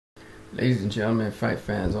Ladies and gentlemen, fight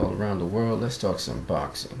fans all around the world, let's talk some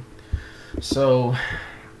boxing. So,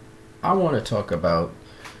 I want to talk about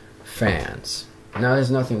fans. Now,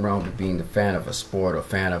 there's nothing wrong with being a fan of a sport or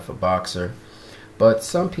fan of a boxer, but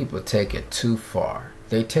some people take it too far.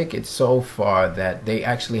 They take it so far that they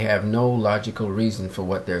actually have no logical reason for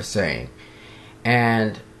what they're saying.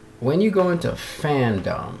 And when you go into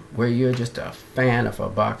fandom, where you're just a fan of a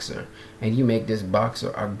boxer, and you make this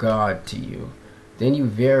boxer a god to you, then you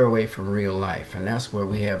veer away from real life, and that's where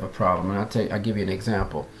we have a problem. And I'll give you an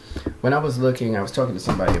example. When I was talking to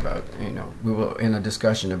somebody about, we were in a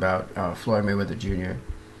discussion about Floyd Mayweather Jr.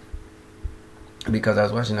 because I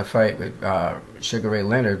was watching a fight with Sugar Ray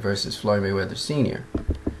Leonard versus Floyd Mayweather Sr.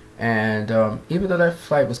 And even though that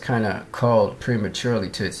fight was kind of called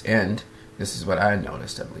prematurely to its end, this is what I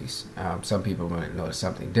noticed at least. Some people might notice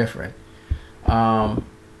something different. A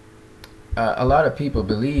lot of people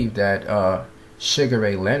believe that Sugar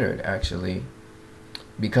Ray Leonard actually,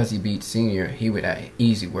 because he beat Senior, he would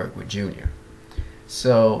easy work with Junior.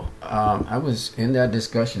 So I was in that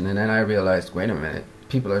discussion, and then I realized, wait a minute,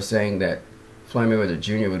 people are saying that Floyd Mayweather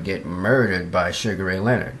Jr. would get murdered by Sugar Ray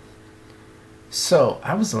Leonard. So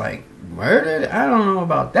I was like, murdered? I don't know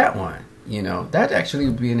about that one. That actually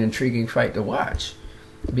would be an intriguing fight to watch,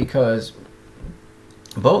 because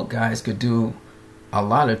both guys could do a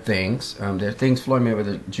lot of things. There are things Floyd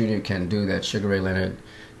Mayweather Jr. can do that Sugar Ray Leonard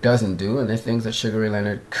doesn't do, and there are things that Sugar Ray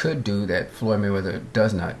Leonard could do that Floyd Mayweather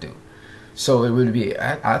does not do. So it would be,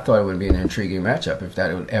 I thought it would be an intriguing matchup if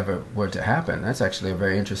that would ever were to happen. That's actually a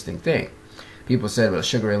very interesting thing. People said, well,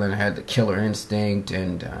 Sugar Ray Leonard had the killer instinct,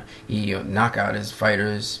 and he knock out his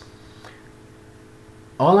fighters.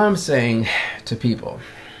 All I'm saying to people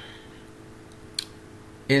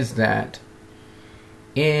is that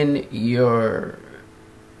in your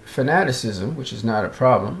fanaticism, which is not a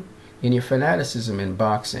problem, in your fanaticism in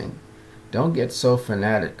boxing, don't get so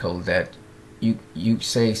fanatical that you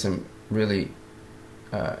say some really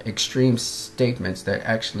extreme statements that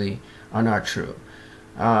actually are not true.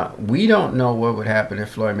 We don't know what would happen if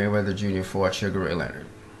Floyd Mayweather Jr. fought Sugar Ray Leonard.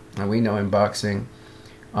 And we know in boxing,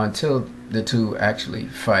 until the two actually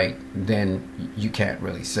fight, then you can't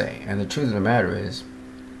really say. And the truth of the matter is,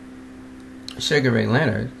 Sugar Ray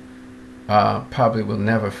Leonard probably will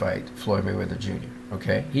never fight Floyd Mayweather Jr.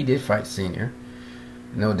 Okay, he did fight Senior,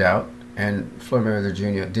 no doubt, and Floyd Mayweather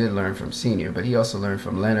Jr. did learn from Senior, but he also learned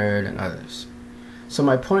from Leonard and others. So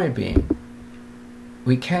my point being,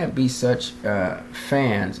 we can't be such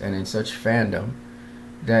fans and in such fandom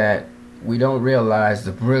that we don't realize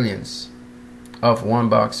the brilliance of one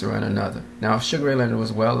boxer and another. Now, if Sugar Ray Leonard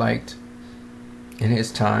was well liked in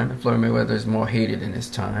his time, and Floyd Mayweather is more hated in his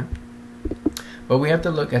time, but we have to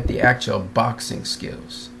look at the actual boxing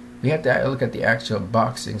skills. We have to look at the actual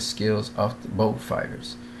boxing skills of both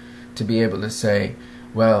fighters to be able to say,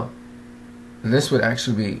 well, this would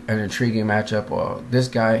actually be an intriguing matchup, or this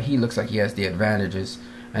guy, he looks like he has the advantages,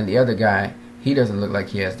 and the other guy, he doesn't look like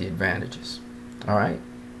he has the advantages. All right?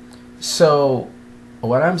 So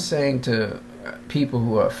what I'm saying to people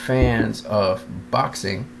who are fans of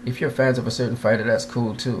boxing, if you're fans of a certain fighter, that's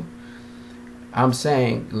cool too. I'm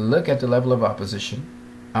saying look at the level of opposition.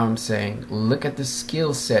 I'm saying look at the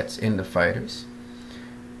skill sets in the fighters.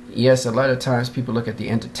 Yes, a lot of times people look at the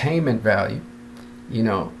entertainment value.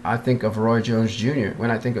 I think of Roy Jones Jr.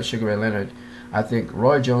 When I think of Sugar Ray Leonard, I think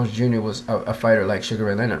Roy Jones Jr. was a fighter like Sugar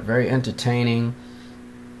Ray Leonard. Very entertaining,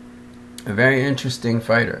 a very interesting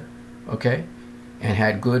fighter, okay? And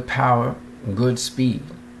had good power, good speed.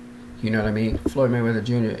 You know what I mean? Floyd Mayweather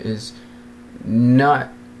Jr. is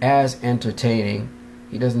not as entertaining.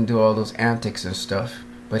 He doesn't do all those antics and stuff,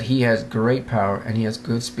 but he has great power and he has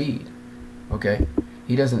good speed, okay?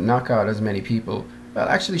 He doesn't knock out as many people. Well,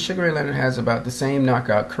 actually, Sugar Ray Leonard has about the same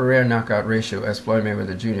career knockout ratio as Floyd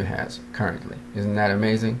Mayweather Jr. has currently. Isn't that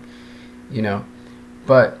amazing?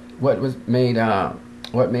 But what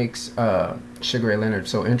makes Sugar Ray Leonard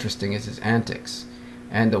so interesting is his antics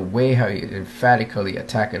and the way how he emphatically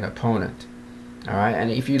attack an opponent. All right, and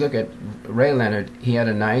if you look at Ray Leonard, he had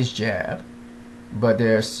a nice jab, but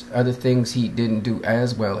there's other things he didn't do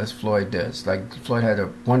as well as Floyd does. Like Floyd had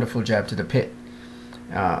a wonderful jab to the pit.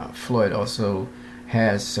 Floyd also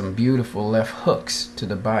has some beautiful left hooks to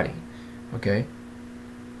the body. Okay,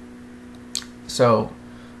 so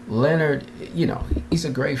Leonard, he's a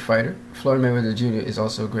great fighter. Floyd Mayweather Jr. is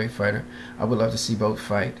also a great fighter. I would love to see both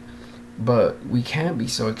fight. But we can't be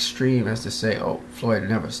so extreme as to say, oh, Floyd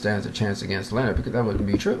never stands a chance against Leonard, because that wouldn't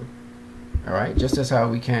be true. All right? Just as how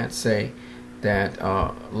we can't say that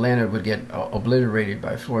Leonard would get obliterated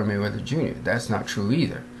by Floyd Mayweather Jr. That's not true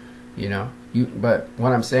either. But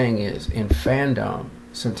what I'm saying is, in fandom,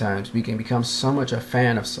 sometimes we can become so much a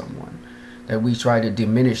fan of someone that we try to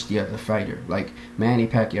diminish the other fighter. Like Manny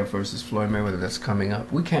Pacquiao versus Floyd Mayweather that's coming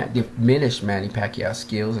up. We can't diminish Manny Pacquiao's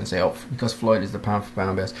skills and say, oh, because Floyd is the pound for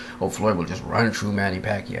pound best, oh, Floyd will just run through Manny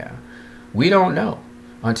Pacquiao. We don't know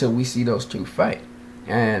until we see those two fight.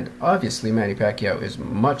 And obviously Manny Pacquiao is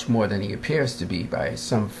much more than he appears to be by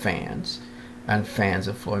some fans and fans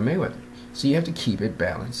of Floyd Mayweather. So you have to keep it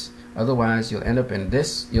balanced. Otherwise you'll end up in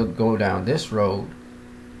this, you'll go down this road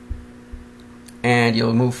and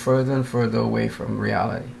you'll move further and further away from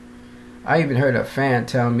reality. I even heard a fan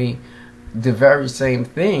tell me the very same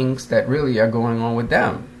things that really are going on with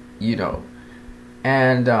them, you know.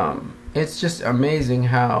 And it's just amazing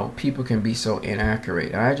how people can be so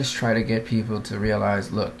inaccurate. And I just try to get people to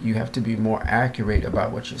realize, look, you have to be more accurate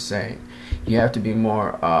about what you're saying. You have to be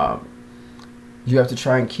more, you have to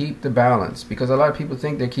try and keep the balance. Because a lot of people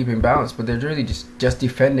think they're keeping balance, but they're really just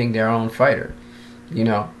defending their own fighter, you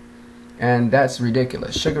know. And that's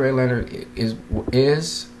ridiculous. Sugar Ray Leonard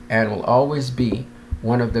is and will always be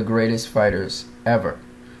one of the greatest fighters ever.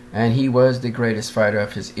 And he was the greatest fighter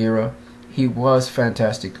of his era. He was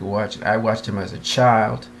fantastic to watch. I watched him as a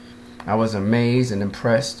child. I was amazed and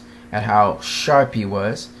impressed at how sharp he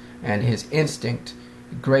was and his instinct,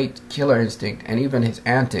 great killer instinct, and even his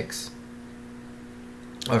antics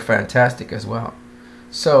are fantastic as well.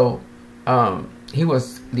 So he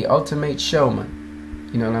was the ultimate showman.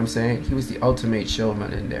 You know what I'm saying? He was the ultimate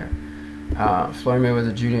showman in there. Floyd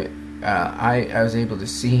Mayweather Jr., I was able to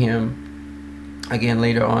see him again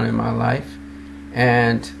later on in my life.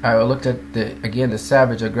 And I looked at, the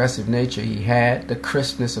savage, aggressive nature he had, the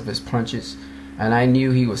crispness of his punches. And I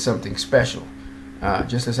knew he was something special.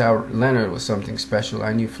 Just as how Leonard was something special,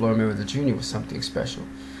 I knew Floyd Mayweather Jr. was something special.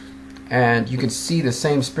 And you can see the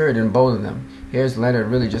same spirit in both of them. Here's Leonard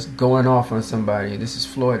really just going off on somebody. This is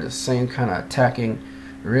Floyd, the same kind of attacking,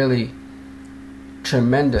 really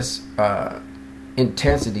tremendous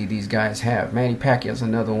intensity these guys have. Manny Pacquiao's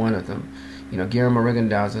another one of them. You know, Guillermo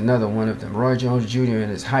Rigondeaux is another one of them. Roy Jones Jr. in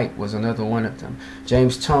his height was another one of them.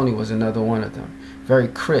 James Toney was another one of them. Very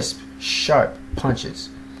crisp, sharp punches.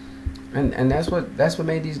 And that's what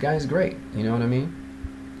made these guys great. You know what I mean?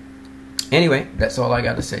 Anyway, that's all I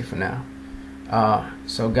got to say for now.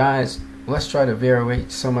 So guys, let's try to veer away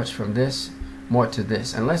so much from this, more to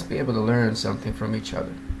this, and let's be able to learn something from each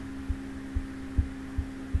other.